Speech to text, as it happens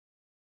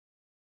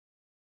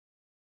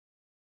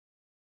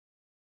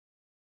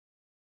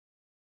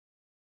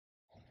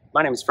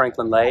My name is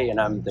Franklin Lay,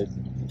 and I'm the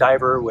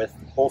diver with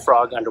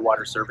Bullfrog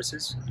Underwater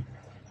Services.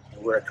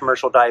 We're a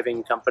commercial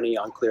diving company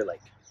on Clear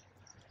Lake.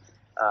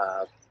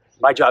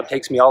 My job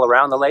takes me all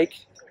around the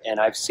lake, and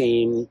I've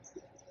seen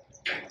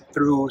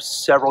through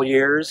several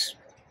years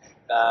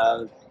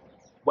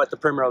what the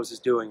Primrose is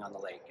doing on the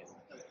lake,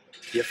 and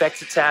the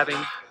effects it's having,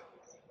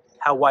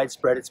 how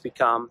widespread it's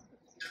become,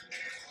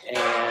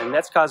 and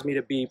that's caused me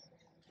to be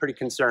pretty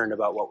concerned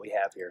about what we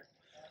have here.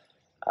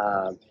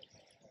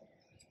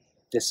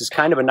 This is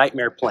kind of a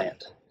nightmare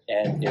plant,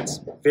 and it's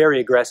very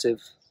aggressive.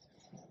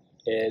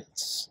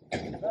 It's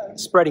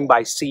spreading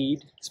by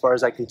seed, as far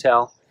as I can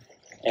tell,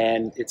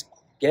 and it's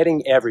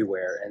getting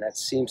everywhere, and that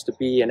seems to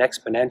be an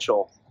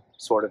exponential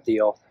sort of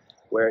deal,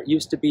 where it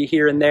used to be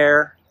here and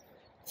there,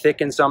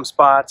 thick in some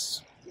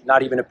spots,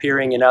 not even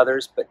appearing in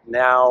others, but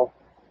now,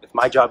 with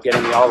my job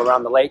getting me all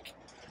around the lake,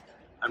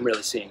 I'm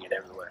really seeing it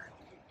everywhere.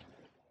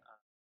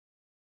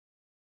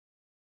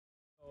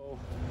 You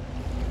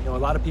know, a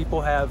lot of people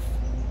have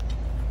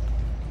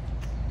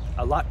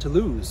a lot to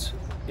lose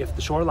if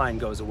the shoreline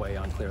goes away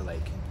on Clear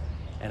Lake,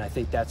 and I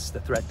think that's the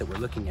threat that we're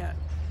looking at.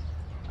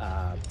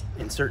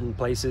 In certain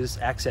places,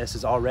 access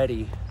is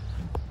already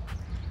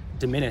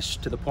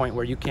diminished to the point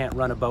where you can't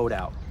run a boat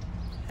out,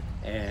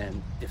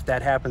 and if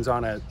that happens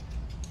on a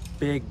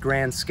big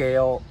grand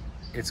scale,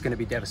 it's going to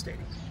be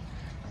devastating.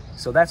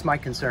 So that's my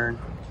concern,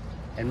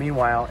 and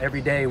meanwhile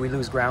every day we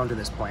lose ground to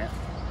this plant,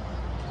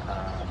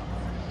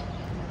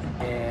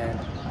 and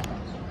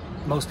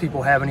most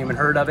people haven't even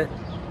heard of it,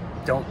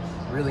 don't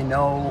really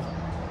know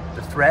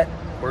the threat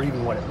or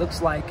even what it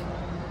looks like.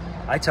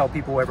 I tell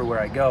people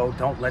everywhere I go,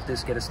 don't let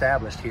this get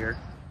established here.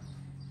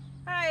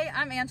 Hi,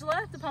 I'm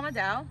Angela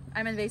DePalma-Dow.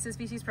 I'm Invasive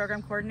Species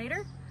Program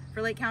Coordinator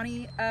for Lake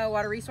County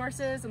Water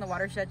Resources and the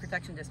Watershed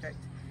Protection District.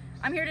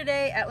 I'm here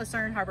today at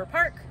Lucerne Harbor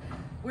Park.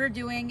 We're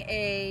doing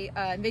a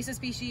invasive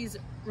species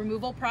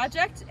removal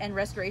project and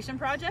restoration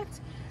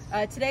project.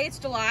 Today it's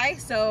July,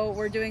 so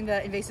we're doing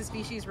the invasive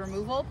species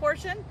removal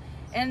portion.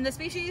 And the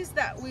species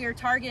that we are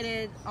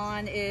targeted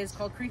on is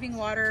called creeping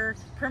water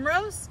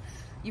primrose.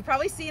 You've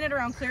probably seen it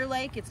around Clear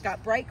Lake. It's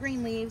got bright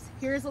green leaves.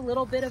 Here's a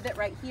little bit of it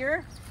right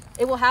here.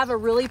 It will have a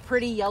really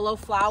pretty yellow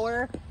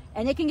flower,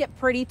 and it can get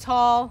pretty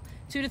tall,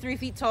 2 to 3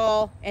 feet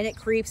tall, and it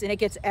creeps and it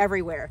gets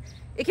everywhere.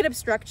 It can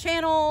obstruct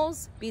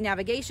channels, be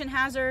navigation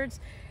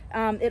hazards.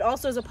 It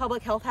also is a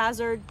public health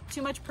hazard.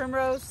 Too much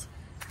primrose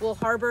will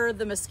harbor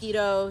the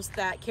mosquitoes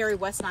that carry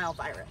West Nile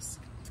virus.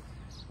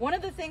 One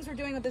of the things we're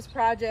doing with this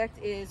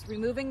project is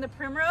removing the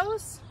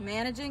primrose,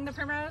 managing the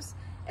primrose,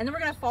 and then we're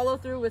going to follow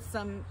through with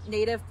some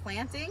native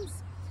plantings.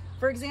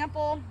 For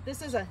example,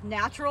 this is a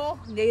natural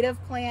native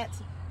plant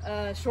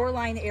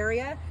shoreline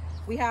area.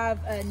 We have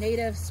a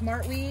native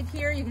smartweed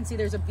here. You can see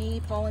there's a bee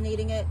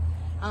pollinating it.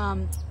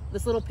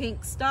 This little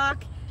pink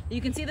stalk. You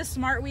can see the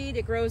smartweed,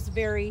 it grows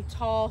very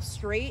tall,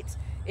 straight.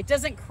 It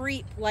doesn't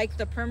creep like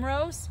the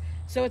primrose,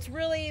 so it's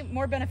really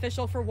more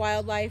beneficial for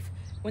wildlife.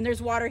 When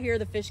there's water here,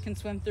 the fish can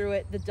swim through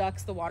it, the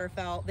ducks, the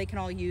waterfowl, they can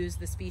all use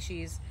the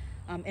species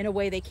in a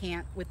way they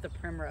can't with the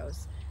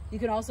primrose. You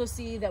can also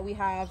see that we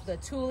have the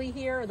tule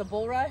here, or the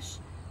bulrush,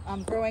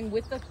 growing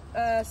with the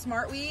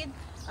smartweed.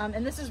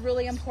 And this is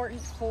really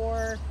important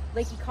for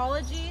lake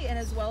ecology and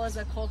as well as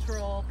a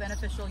cultural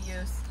beneficial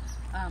use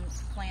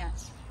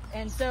plant.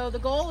 And so the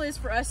goal is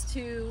for us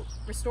to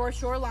restore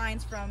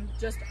shorelines from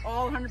just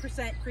all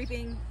 100%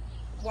 creeping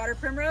water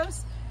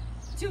primrose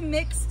to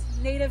mixed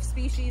native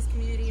species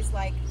communities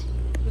like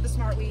with the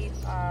smartweed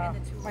and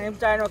the tule. My name's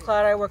Diana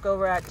McLeod. I work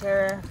over at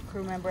Terra,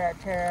 crew member at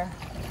Terra.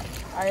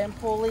 I am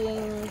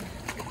pulling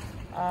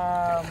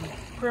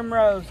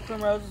primrose.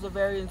 Primrose is a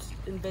very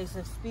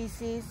invasive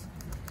species.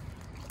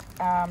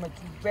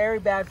 It's very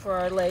bad for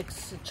our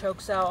lakes. It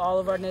chokes out all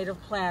of our native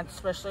plants,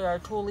 especially our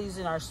tules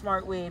and our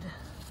smartweed.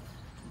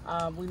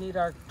 We need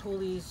our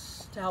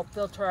tules to help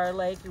filter our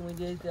lake, and we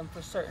need them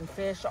for certain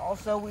fish.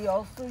 Also, we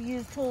also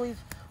use tules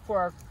for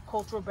our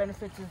cultural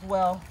benefits as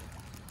well.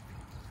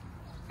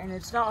 And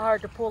it's not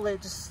hard to pull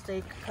it. Just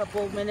take a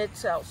couple of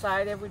minutes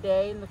outside every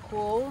day in the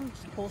cool and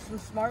just pull some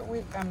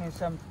smartweed,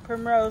 some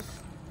primrose,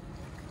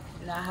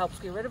 and that helps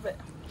get rid of it.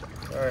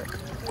 All right.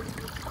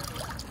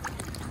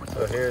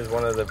 So here's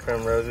one of the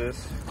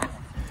primroses.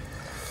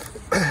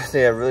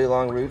 They have really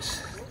long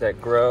roots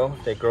that grow.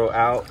 They grow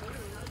out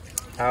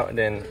and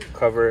then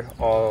cover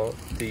all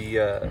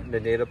the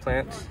native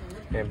plants.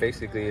 And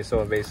basically it's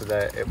so invasive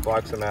that it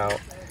blocks them out,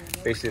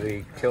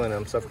 basically killing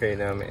them, suffocating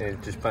them, and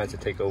it just plans to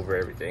take over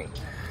everything.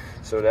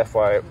 So that's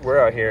why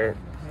we're out here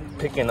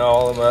picking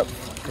all of them up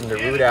from the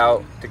root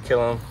out to kill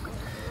them,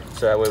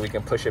 so that way we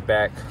can push it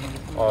back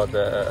all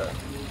the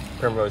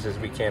primroses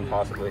we can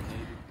possibly.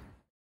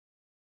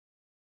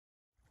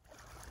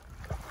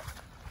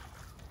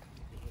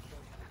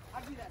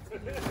 So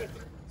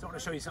I want to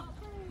show you something.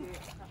 You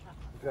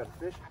got a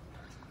fish?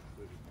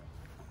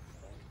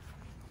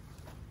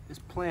 This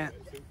plant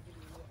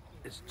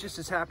is just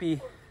as happy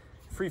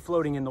free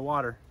floating in the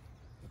water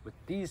with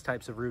these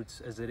types of roots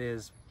as it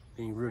is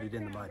being rooted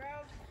in the mud,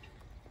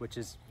 which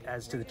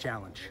adds to the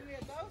challenge.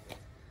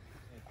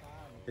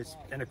 It's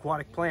an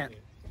aquatic plant,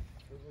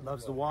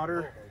 loves the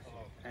water,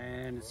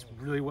 and it's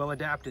really well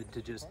adapted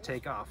to just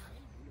take off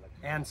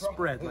and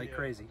spread like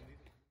crazy.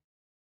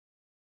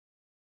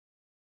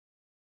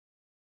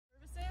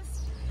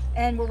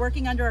 And we're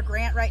working under a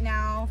grant right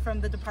now from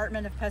the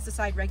Department of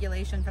Pesticide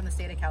Regulation from the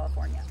state of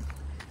California.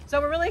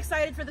 So we're really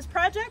excited for this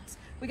project.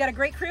 We got a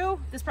great crew.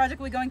 This project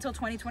will be going till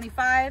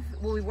 2025.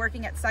 We'll be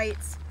working at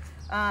sites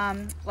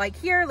like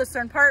here,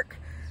 Lucerne Park,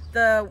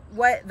 the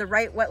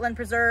Wright Wetland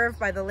Preserve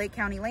by the Lake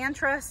County Land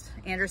Trust,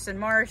 Anderson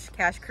Marsh,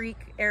 Cache Creek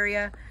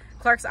area,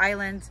 Clark's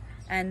Island,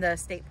 and the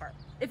state park.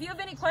 If you have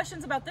any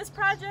questions about this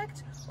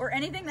project or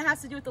anything that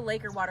has to do with the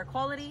lake or water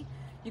quality,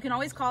 you can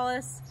always call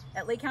us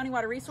at Lake County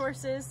Water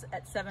Resources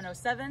at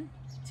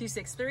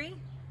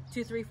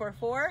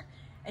 707-263-2344.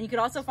 And you can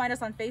also find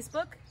us on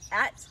Facebook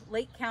at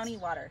Lake County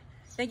Water.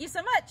 Thank you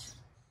so much.